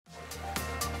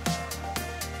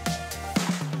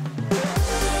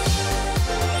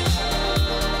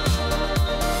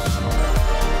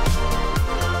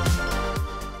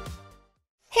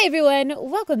Hey everyone,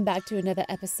 welcome back to another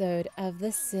episode of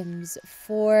The Sims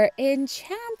 4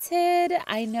 Enchanted.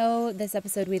 I know this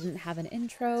episode we didn't have an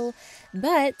intro,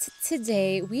 but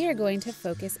today we are going to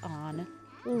focus on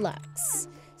Lux.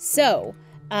 So,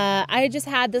 I just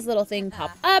had this little thing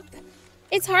pop up.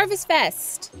 It's Harvest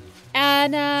Fest,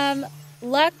 and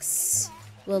Lux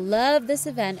will love this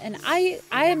event, and I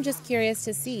am just curious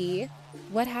to see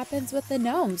what happens with the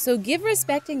gnomes. So give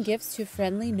respect and gifts to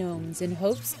friendly gnomes in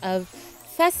hopes of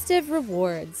festive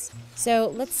rewards.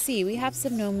 So let's see, we have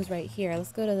some gnomes right here.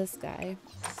 Let's go to this guy.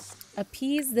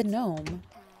 Appease the gnome.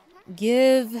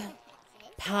 Give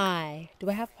pie. Do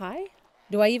I have pie?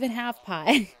 Do I even have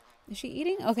pie? Is she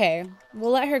eating? Okay,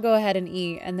 we'll let her go ahead and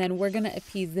eat, and then we're gonna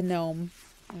appease the gnome.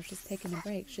 Oh, she's taking a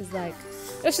break. She's like,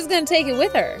 oh, she's gonna take it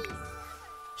with her.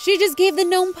 She just gave the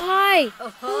gnome pie.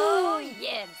 Oh,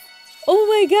 yes. Oh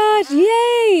my gosh,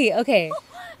 yay! Okay,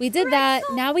 we did that.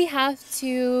 Now we have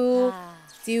to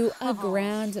do a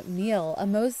grand meal. A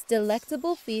most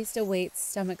delectable feast awaits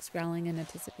stomachs growling in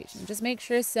anticipation. Just make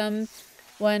sure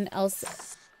someone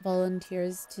else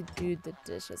volunteers to do the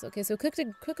dishes. Okay, so cook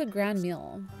a grand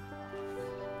meal.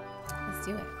 Let's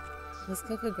do it. Let's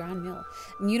cook a grand meal.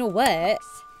 And you know what?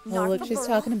 Oh, look, she's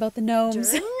talking about the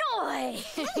gnomes.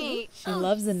 She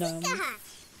loves the gnomes.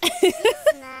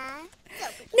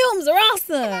 Gnomes are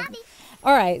awesome!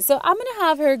 Alright, so I'm going to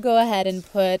have her go ahead and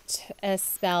put a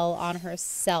spell on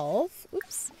herself.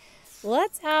 Oops.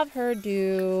 Let's have her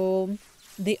do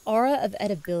the aura of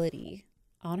edibility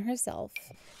on herself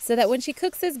so that when she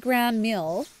cooks this grand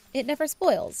meal, it never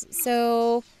spoils.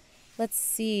 So let's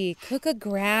see. Cook a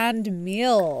grand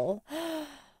meal.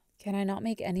 Can I not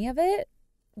make any of it?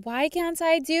 Why can't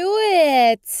I do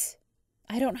it?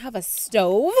 I don't have a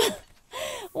stove?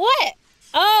 What?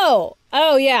 Oh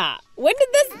yeah. When did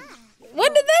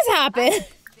this happen?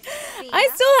 I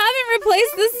still haven't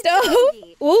replaced the stove.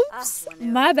 Oops,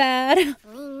 my bad.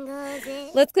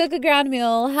 Let's cook a grand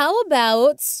meal. How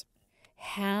about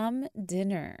ham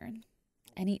dinner?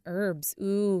 Any herbs?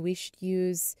 Ooh, we should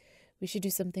do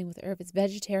something with herbs. It's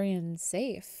vegetarian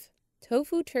safe.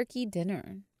 Tofu turkey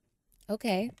dinner.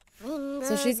 Okay.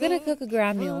 So she's gonna cook a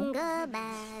grand meal.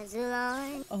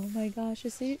 Oh my gosh,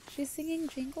 she's singing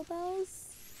Jingle Bells?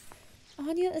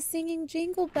 Anya is singing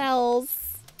Jingle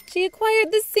Bells. She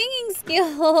acquired the singing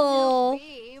skill.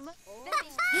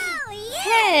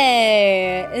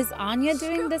 Hey, is Anya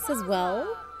doing this as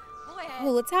well?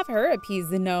 Oh, let's have her appease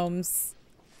the gnomes.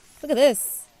 Look at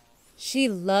this. She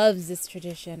loves this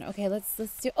tradition. Okay, let's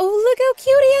do. Oh, look how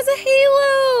cute he has a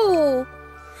halo.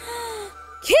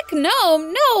 Kick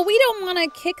gnome? No, we don't want to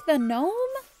kick the gnome.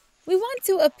 We want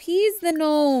to appease the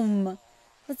gnome.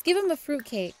 Let's give him a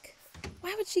fruitcake.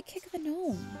 Why would she kick the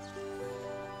gnome?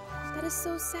 That is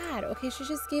so sad. Okay, she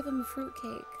just gave him a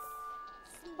fruitcake.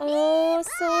 Oh,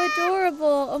 so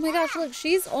adorable. Oh my gosh, look,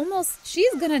 she's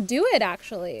gonna do it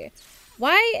actually.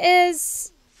 Why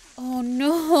is, oh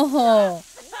no.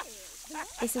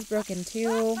 This is broken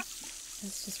too.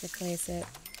 Let's just replace it.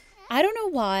 I don't know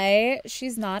why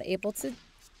she's not able to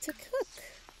cook.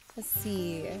 Let's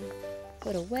see.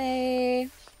 Put away.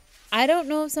 I don't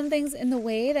know if something's in the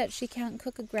way that she can't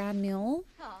cook a grand meal.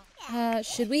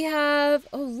 Should we have...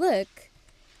 Oh, look.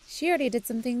 She already did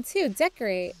something too.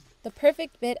 Decorate. The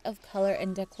perfect bit of color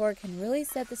and decor can really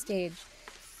set the stage.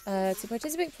 To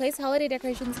participate, place holiday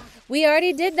decorations. We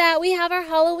already did that. We have our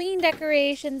Halloween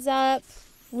decorations up.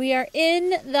 We are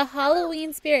in the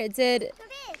Halloween spirit.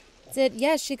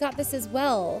 Yes, she got this as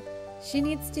well. She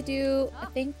needs to do a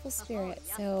thankful spirit.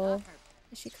 So,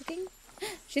 is she cooking?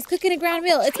 She's cooking a grand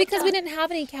meal. It's because we didn't have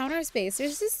any counter space.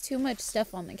 There's just too much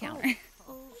stuff on the counter.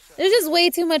 There's just way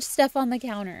too much stuff on the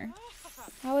counter.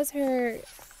 How is her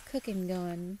cooking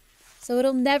going? So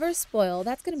it'll never spoil.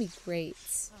 That's gonna be great.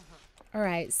 All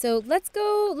right, so let's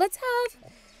go. Let's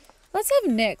have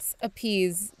Nyx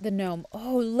appease the gnome.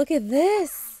 Oh, look at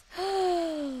this.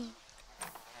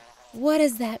 What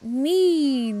does that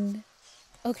mean?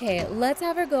 Okay, let's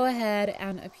have her go ahead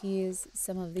and appease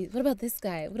some of these. What about this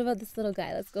guy? What about this little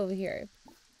guy? Let's go over here.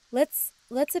 Let's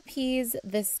appease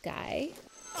this guy.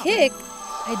 Kick?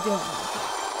 I don't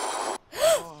want to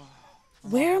kick.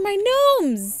 Where are my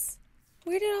gnomes?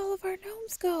 Where did all of our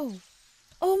gnomes go?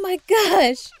 Oh my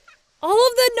gosh. All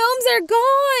of the gnomes are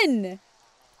gone.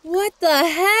 What the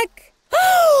heck?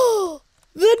 Oh,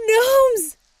 the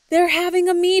gnomes. They're having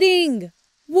a meeting.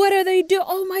 What are they doing?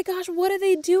 Oh my gosh, what are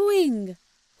they doing?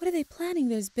 What are they planning?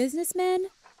 Those businessmen?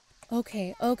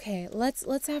 Okay.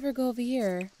 Let's have her go over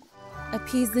here.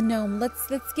 Appease the gnome. Let's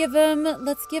give him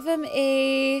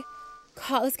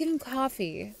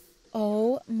coffee.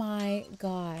 Oh my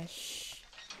gosh.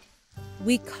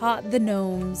 We caught the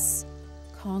gnomes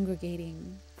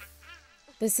congregating.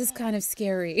 This is kind of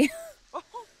scary.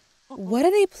 What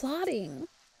are they plotting?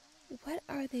 What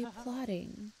are they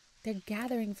plotting? They're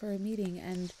gathering for a meeting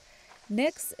and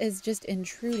Nyx is just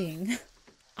intruding.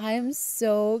 I am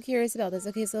so curious about this.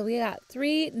 Okay, so we got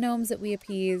 3 gnomes that we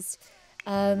appeased.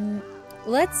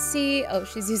 Let's see. Oh,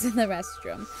 she's using the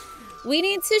restroom. We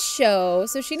need to show.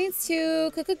 So she needs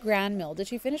to cook a grand meal. Did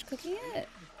she finish cooking it?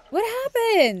 What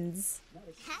happens?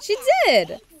 She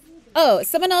did. Oh,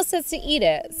 someone else has to eat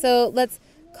it. So let's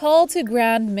call to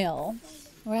grand meal.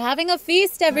 We're having a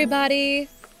feast, everybody.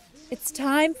 It's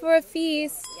time for a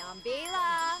feast.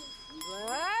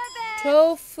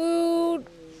 Tofu.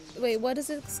 Wait, what is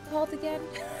it called again?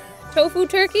 Tofu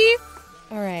turkey?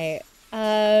 All right.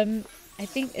 I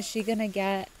think, is she gonna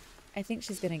get? I think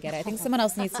she's gonna get it. I think someone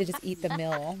else needs to just eat the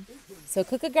meal. So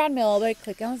cook a grand meal by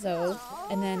click on so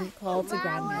and then call to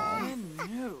grand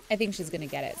meal. I think she's gonna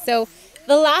get it. So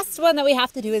the last one that we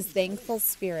have to do is thankful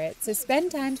spirit. So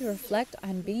spend time to reflect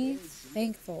on being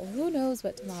thankful. Who knows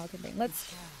what tomorrow can bring?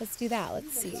 Let's do that.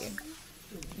 Let's see.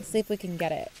 Let's see if we can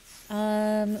get it.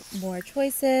 More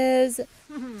choices.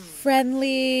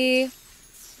 Friendly.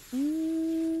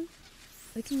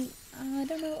 We can. I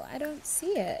don't know. I don't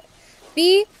see it.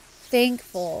 Be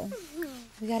thankful.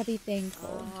 We gotta be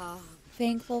thankful.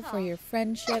 Thankful for your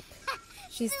friendship.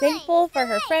 She's thankful for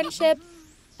her friendship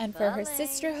and for her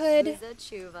sisterhood,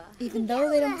 even though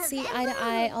they don't see eye to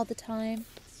eye all the time.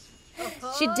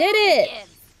 She did it!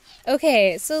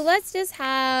 Okay, so let's just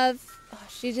have... Oh,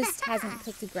 she just hasn't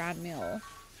cooked a grand meal.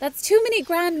 That's too many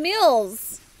grand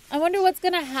meals! I wonder what's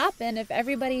gonna happen if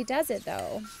everybody does it,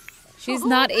 though. She's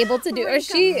not able to do... Or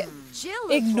she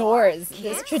ignores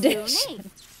this tradition.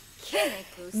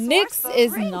 Nyx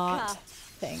is not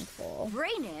thankful.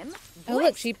 Oh,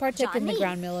 look, she partook in the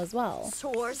ground meal as well.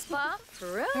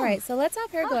 All right, so let's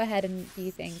have her go ahead and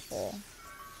be thankful.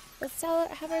 Let's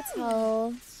have her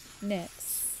tell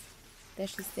Nyx that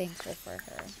she's thankful for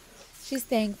her. She's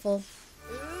thankful.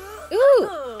 Ooh!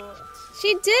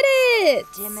 She did it!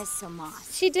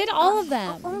 She did all of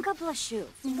them. So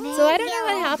I don't know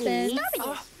what happened,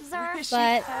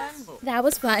 but that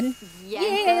was fun.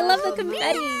 Yay, I love the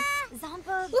confetti.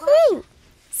 Woohoo!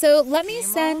 So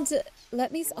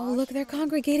oh look, they're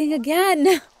congregating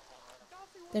again.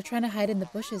 They're trying to hide in the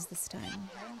bushes this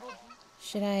time.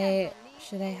 Should I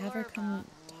have her come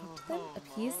talk to them?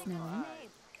 Appease? No.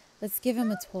 Let's give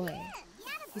him a toy.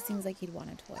 He seems like he'd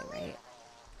want a toy, right?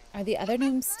 Are the other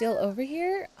gnomes still over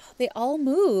here? Oh, they all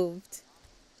moved.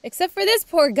 Except for this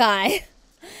poor guy.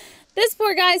 This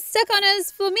poor guy's stuck on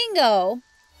his flamingo.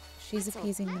 She's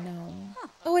appeasing the gnome.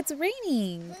 Oh, it's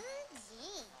raining.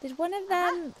 Did one of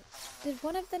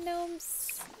the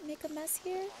gnomes make a mess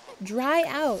here? Dry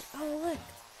out. Oh, look.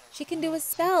 She can do a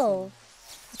spell.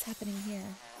 What's happening here?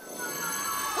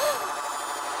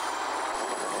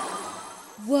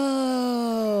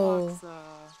 Whoa.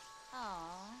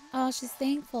 Oh, she's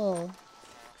thankful.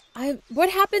 What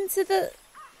happened to the...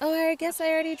 Oh, I guess I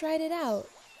already dried it out.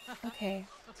 Okay.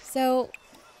 So,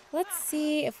 let's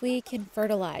see if we can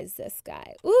fertilize this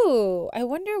guy. Ooh, I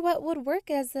wonder what would work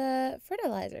as a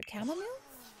fertilizer. Chamomile?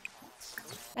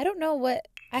 I don't know what...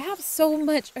 I have so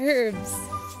much herbs.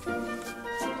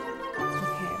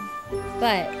 Okay.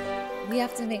 But we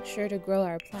have to make sure to grow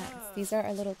our plants. These are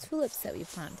our little tulips that we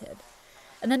planted.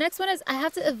 And the next one is I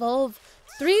have to evolve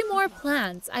 3 more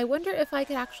plants. I wonder if I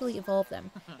could actually evolve them.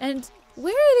 And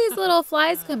where are these little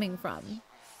flies coming from?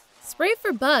 Spray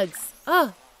for bugs.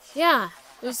 Oh, yeah.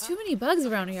 There's too many bugs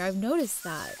around here. I've noticed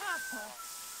that.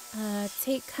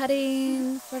 Take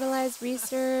cutting, fertilize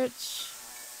research.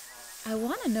 I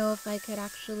want to know if I could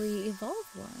actually evolve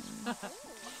one.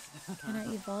 Can I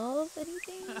evolve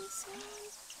anything?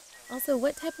 Also,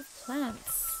 what type of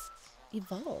plants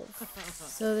evolve?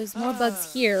 So there's more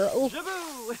bugs here. Oh,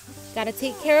 gotta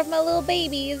take care of my little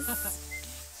babies.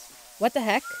 What the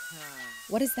heck?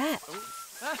 What is that?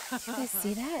 Did you guys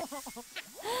see that?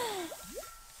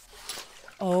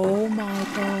 Oh my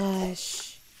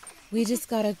gosh. We just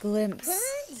got a glimpse.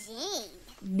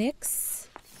 Nyx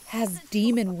has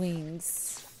demon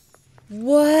wings.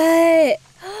 What?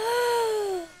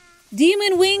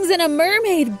 Demon wings and a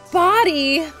mermaid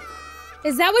body.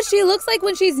 Is that what she looks like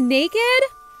when she's naked?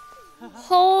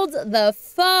 Hold the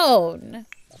phone.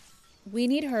 We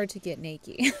need her to get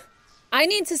naked. I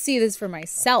need to see this for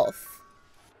myself.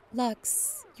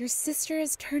 Lux, your sister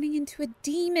is turning into a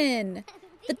demon.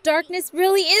 The darkness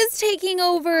really is taking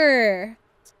over.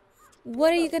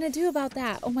 What are you gonna do about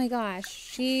that? Oh my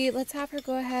gosh. Let's have her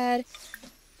go ahead.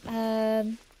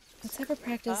 Let's have her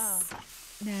practice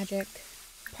magic.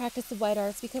 Practice the white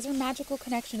arts because her magical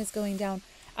connection is going down.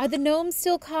 Are the gnomes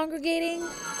still congregating?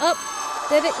 What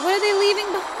are they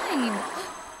leaving behind?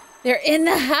 They're in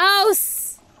the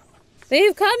house.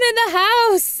 They've come in the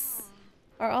house.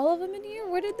 Are all of them in here?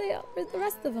 Where'd the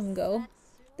rest of them go?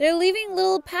 They're leaving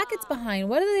little packets behind.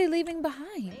 What are they leaving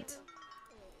behind?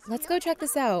 Let's go check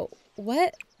this out.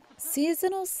 What?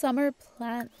 Seasonal summer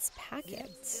plants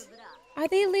packet. Are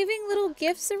they leaving little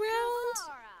gifts around?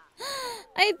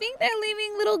 I think they're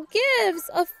leaving little gifts.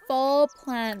 A fall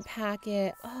plant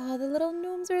packet. Oh, the little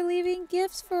gnomes are leaving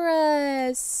gifts for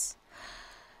us.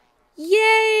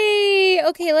 Yay!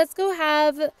 Okay, let's go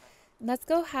have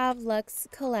Lux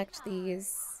collect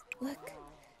these. Look,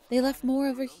 they left more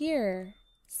over here.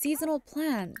 Seasonal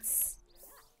plants.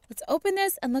 Let's open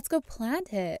this and let's go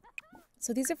plant it.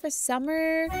 So these are for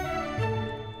summer.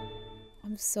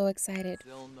 I'm so excited.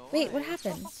 Wait, what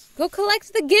happened? Go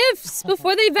collect the gifts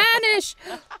before they vanish.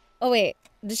 Oh, wait.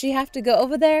 Does she have to go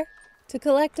over there to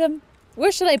collect them?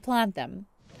 Where should I plant them?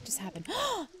 What just happened?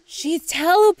 She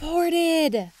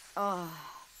teleported.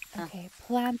 Okay,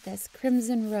 plant this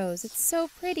crimson rose. It's so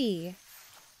pretty.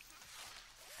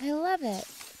 I love it.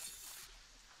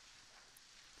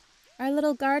 Our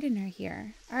little gardener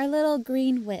here. Our little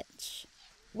green witch.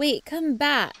 Wait, come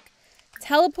back.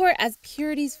 Teleport as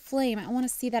Purity's flame. I want to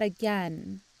see that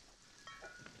again.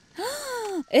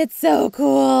 It's so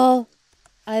cool.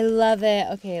 I love it.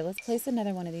 Okay, let's place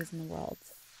another one of these in the world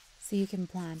so you can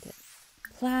plant it.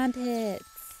 Plant it.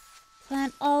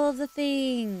 Plant all of the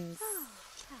things.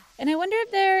 And I wonder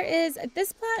if there is...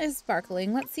 This plant is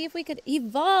sparkling. Let's see if we could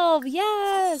evolve.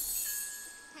 Yes!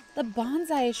 The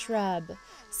bonsai shrub.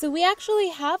 So we actually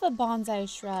have a bonsai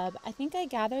shrub. I think I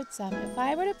gathered some. If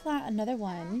I were to plant another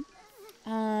one...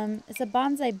 it's a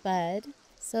bonsai bud.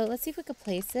 So let's see if we could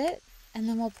place it. And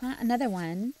then we'll plant another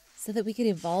one so that we could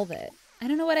evolve it. I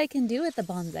don't know what I can do with the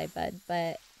bonsai bud,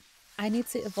 but I need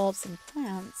to evolve some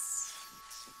plants.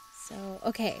 So,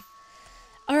 okay.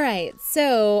 All right.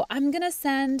 So I'm going to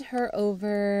send her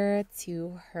over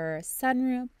to her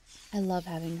sunroom. I love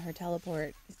having her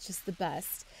teleport. It's just the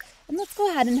best. And let's go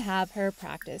ahead and have her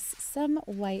practice some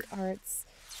white arts.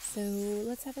 So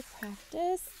let's have her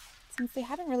practice. Since they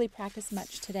haven't really practiced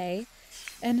much today.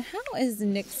 And how is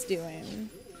Nyx doing?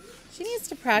 She needs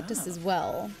to practice as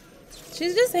well.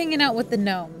 She's just hanging out with the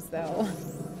gnomes, though.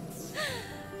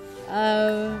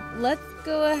 Let's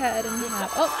go ahead and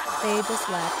have... Oh, they just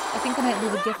left. I think I might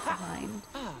leave a gift behind.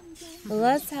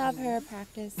 Let's have her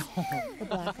practice the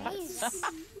black arts.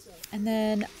 And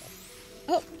then...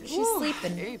 Oh, she's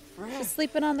sleeping. She's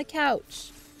sleeping on the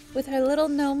couch with her little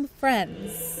gnome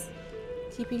friends.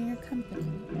 Keeping her company.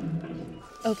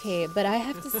 Okay, but I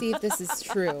have to see if this is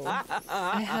true.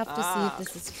 I have to see if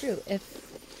this is true. If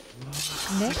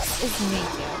Nyx is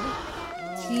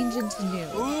naked, change into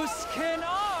new.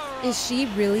 Is she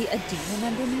really a demon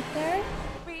underneath there?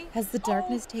 Has the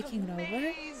darkness taken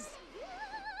over?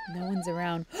 No one's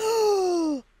around.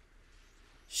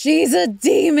 She's a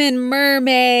demon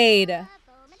mermaid!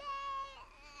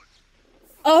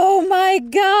 Oh my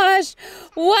gosh!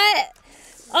 What?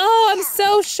 Oh, I'm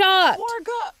so shocked.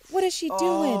 What is she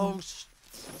doing?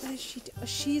 What is she doing?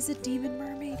 She's a demon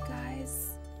mermaid,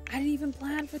 guys. I didn't even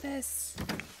plan for this.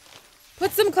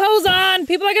 Put some clothes on.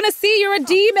 People are going to see you're a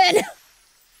demon.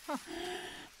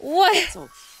 What?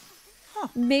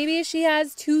 Maybe she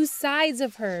has two sides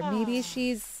of her. Maybe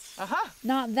she's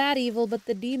not that evil, but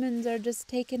the demons are just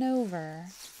taking over.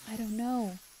 I don't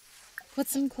know. Put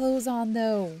some clothes on,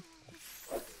 though.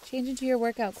 Change into your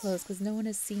workout clothes because no one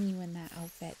has seen you in that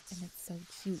outfit and it's so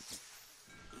cute.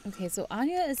 Okay, so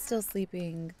Anya is still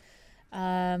sleeping.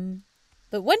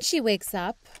 But when she wakes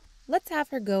up, let's have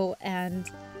her go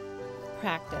and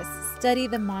practice. Study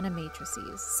the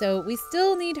monomatrices. So we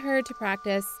still need her to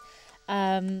practice.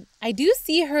 I do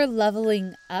see her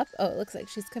leveling up. Oh, it looks like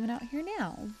she's coming out here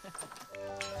now.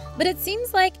 But it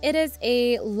seems like it is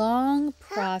a long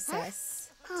process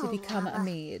to become a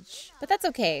mage. But that's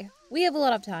okay. We have a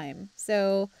lot of time.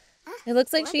 So it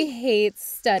looks like she hates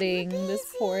studying, this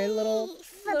poor little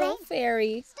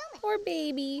fairy. Poor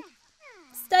baby.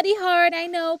 Study hard, I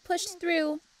know. Push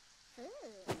through.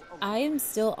 I am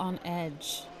still on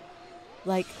edge.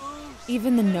 Like,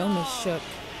 even the gnome is shook.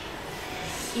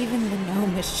 Even the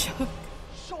gnome is shook.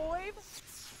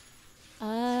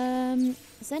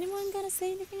 Is anyone gonna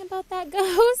say anything about that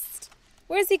ghost?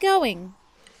 Where's he going?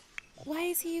 Why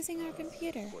is he using our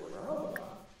computer?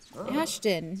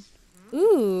 Ashton.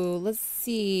 Ooh, let's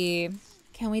see.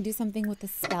 Can we do something with the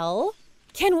spell?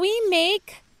 Can we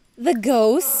make the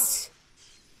ghost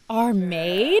our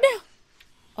maid?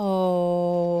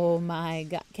 Oh my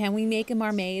god. Can we make him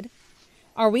our maid?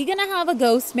 Are we gonna have a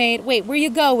ghost maid? Wait, where are you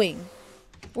going?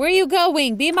 Where are you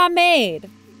going? Be my maid.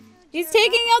 He's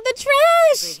taking out the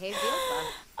trash.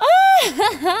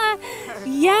 Ah,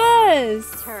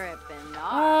 yes.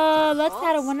 Let's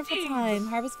had a wonderful time.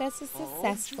 Harvest Fest is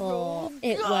successful.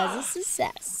 It was a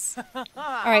success. All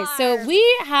right, so we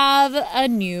have a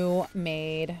new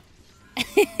maid.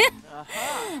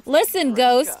 Listen,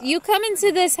 Ghost, you come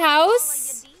into this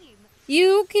house.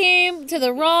 You came to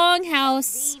the wrong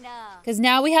house because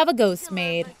now we have a ghost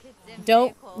maid.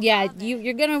 You're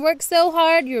going to work so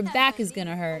hard, your back is going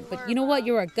to hurt. But you know what?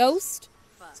 You're a ghost,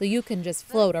 so you can just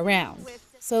float around.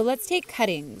 So let's take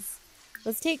cuttings.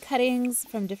 Let's take cuttings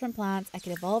from different plants. I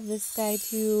can evolve this guy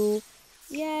too.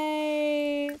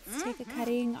 Yay. Let's take a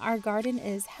cutting. Our garden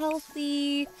is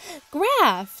healthy.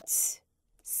 Graft.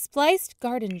 Spliced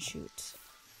garden shoot.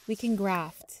 We can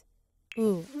graft.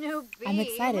 Ooh, I'm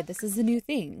excited. This is a new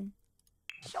thing.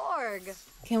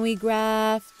 Can we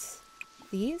graft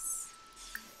these?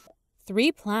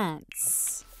 3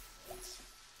 plants.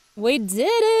 We did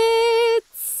it!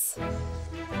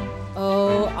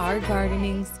 Oh, our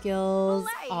gardening skills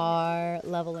are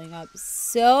leveling up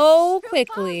so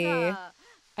quickly.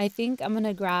 I think I'm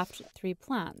gonna graft 3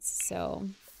 plants. So,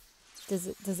 does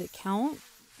it count?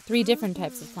 3 different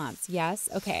types of plants. Yes.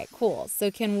 Okay, cool.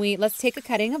 So let's take a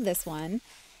cutting of this one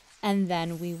and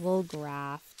then we will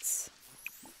graft.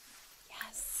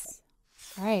 Yes.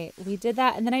 All right, we did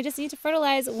that. And then I just need to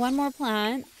fertilize 1 more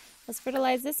plant. Let's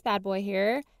fertilize this bad boy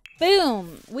here.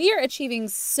 Boom. We are achieving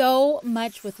so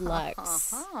much with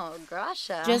Lux.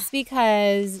 Just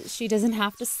because she doesn't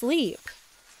have to sleep.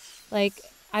 Like,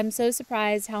 I'm so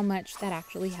surprised how much that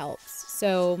actually helps.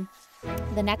 So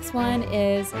the next one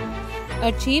is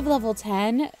achieve level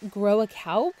 10, grow a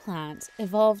cow plant,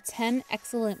 evolve 10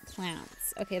 excellent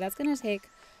plants. Okay, that's going to take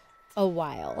a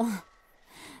while.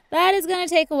 That is going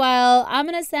to take a while. I'm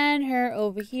going to send her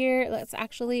over here. Let's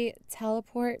actually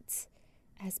teleport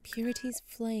as Purity's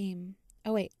Flame.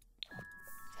 Oh, wait.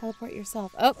 Teleport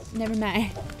yourself. Oh, never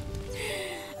mind.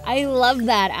 I love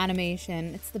that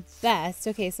animation. It's the best.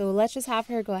 Okay, so let's just have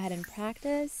her go ahead and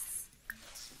practice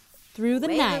through the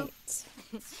night.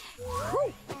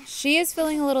 She is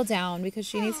feeling a little down because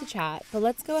she needs to chat. But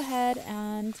let's go ahead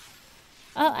and...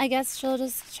 Oh, I guess she'll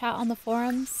just chat on the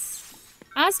forums.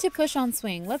 As to push on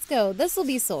swing. Let's go. This will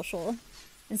be social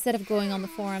instead of going on the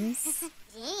forums.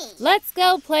 Let's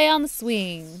go play on the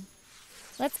swing.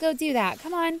 Let's go do that.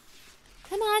 Come on.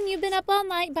 Come on. You've been up all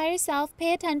night by yourself.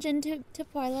 Pay attention to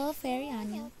poor little fairy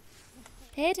Anya.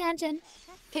 Pay attention.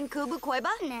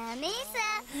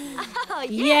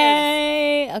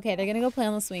 Yay! Okay, they're gonna go play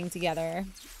on the swing together.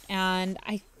 And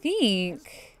I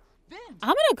think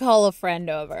I'm gonna call a friend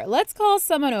over. Let's call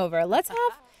someone over. Let's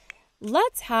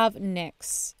have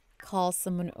Nyx call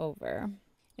someone over.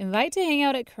 Invite to hang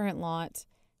out at current lot.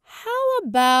 How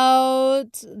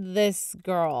about this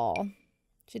girl?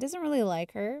 She doesn't really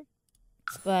like her,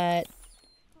 but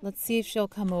let's see if she'll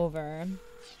come over.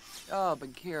 Oh,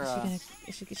 Bagheera.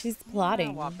 She's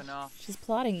plotting. She's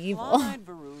plotting evil.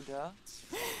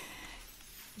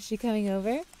 Is she coming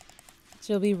over?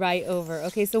 She'll be right over.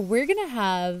 Okay, so we're going to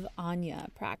have Anya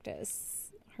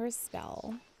practice her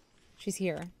spell. She's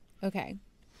here. Okay.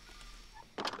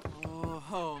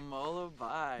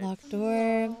 Locked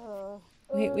door.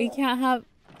 Wait, we can't have...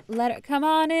 Let her... Come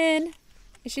on in.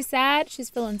 Is she sad? She's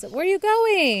feeling so... Where are you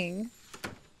going?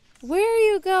 Where are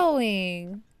you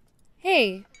going?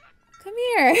 Hey... Come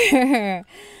here.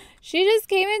 She just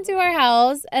came into our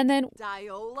house and then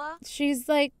she's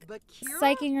like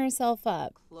psyching herself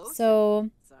up.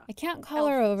 So I can't call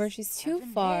her over. She's too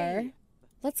far.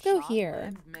 Let's go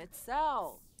here.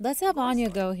 Let's have Anya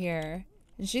go here.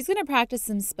 And she's going to practice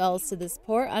some spells to this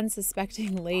poor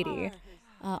unsuspecting lady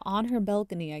on her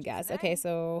balcony, I guess. Okay,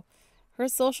 so her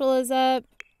social is up.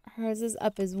 Hers is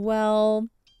up as well.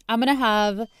 I'm going to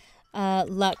have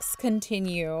Lux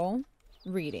continue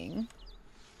reading.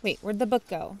 Wait, where'd the book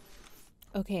go?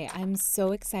 Okay, I'm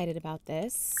so excited about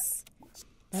this.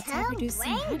 Let's have her do some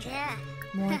magic.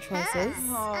 More choices.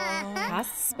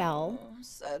 Cast spell.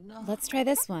 Let's try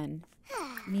this one.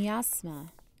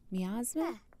 Miasma.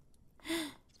 Miasma?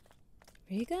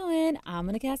 Where you going? I'm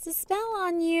gonna cast a spell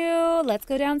on you. Let's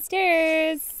go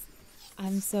downstairs.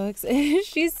 I'm so excited.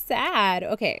 She's sad.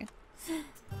 Okay.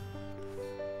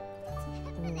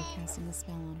 Oh, casting a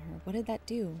spell on her. What did that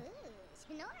do?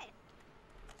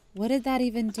 What did that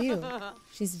even do?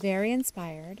 She's very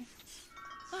inspired.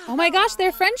 Oh my gosh,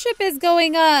 their friendship is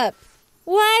going up.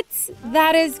 What?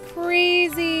 That is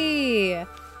crazy.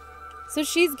 So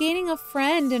she's gaining a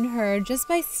friend in her just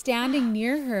by standing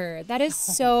near her. That is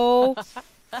so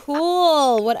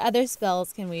cool. What other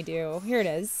spells can we do? Here it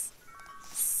is.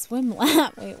 Swim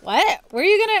lap. Wait, what? Where are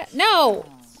you gonna? No.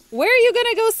 Where are you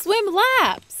gonna go swim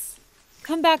laps?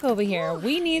 Come back over here.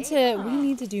 We need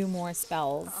to do more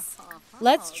spells.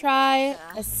 Let's try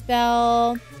a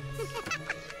spell.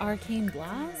 Arcane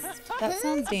Blast? That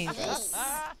sounds dangerous.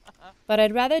 But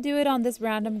I'd rather do it on this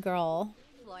random girl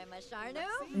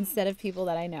instead of people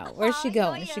that I know. Where's she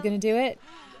going? Is she gonna do it?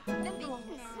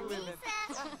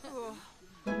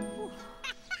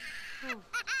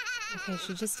 Okay,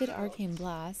 she just did Arcane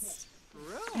Blast.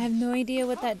 I have no idea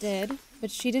what that did,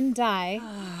 but she didn't die.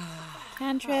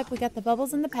 Cantrip, we got the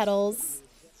bubbles and the petals.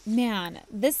 Man,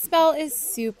 this spell is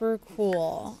super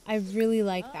cool. I really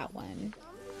like that one.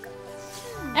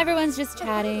 Everyone's just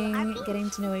chatting,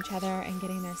 getting to know each other, and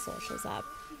getting their socials up.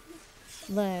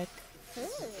 Look.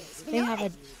 They have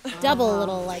a double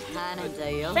little, like,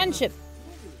 friendship.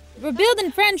 We're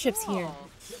building friendships here.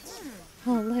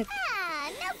 Oh, look.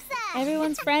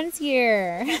 Everyone's friends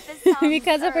here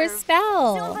because of her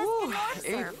spell. Oh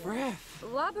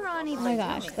my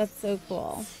gosh, that's so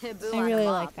cool. I really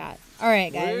like that. All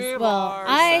right, guys. Well,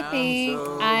 I think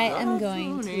I am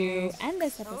going to end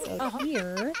this episode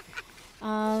here.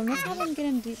 Let's have them get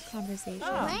in deep conversation.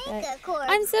 But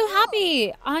I'm so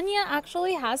happy. Anya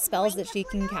actually has spells that she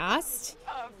can cast.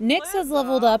 Nyx has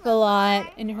leveled up a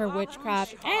lot in her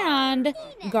witchcraft and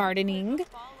gardening.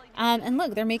 And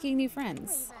look, they're making new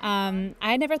friends.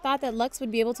 I never thought that Lux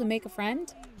would be able to make a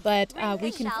friend, but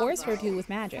we can force her to with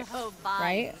magic,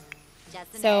 right?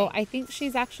 So I think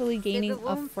she's actually gaining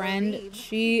a friend.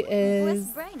 She is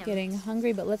getting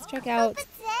hungry, but let's check out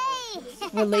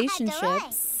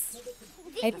relationships.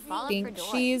 I think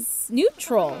she's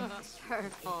neutral.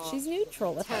 She's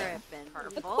neutral with her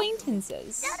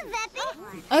acquaintances.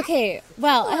 Okay,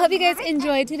 well, I hope you guys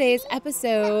enjoyed today's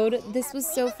episode. This was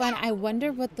so fun. I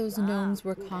wonder what those gnomes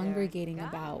were congregating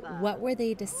about. What were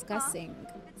they discussing?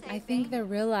 I think they're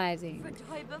realizing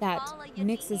that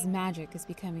Nyx's magic is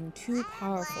becoming too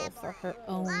powerful for her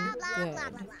own good.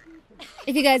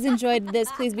 If you guys enjoyed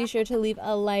this, please be sure to leave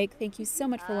a like. Thank you so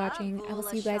much for watching. I will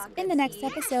see you guys in the next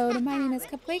episode. My name is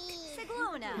Cupquake.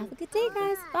 Have a good day,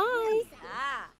 guys. Bye.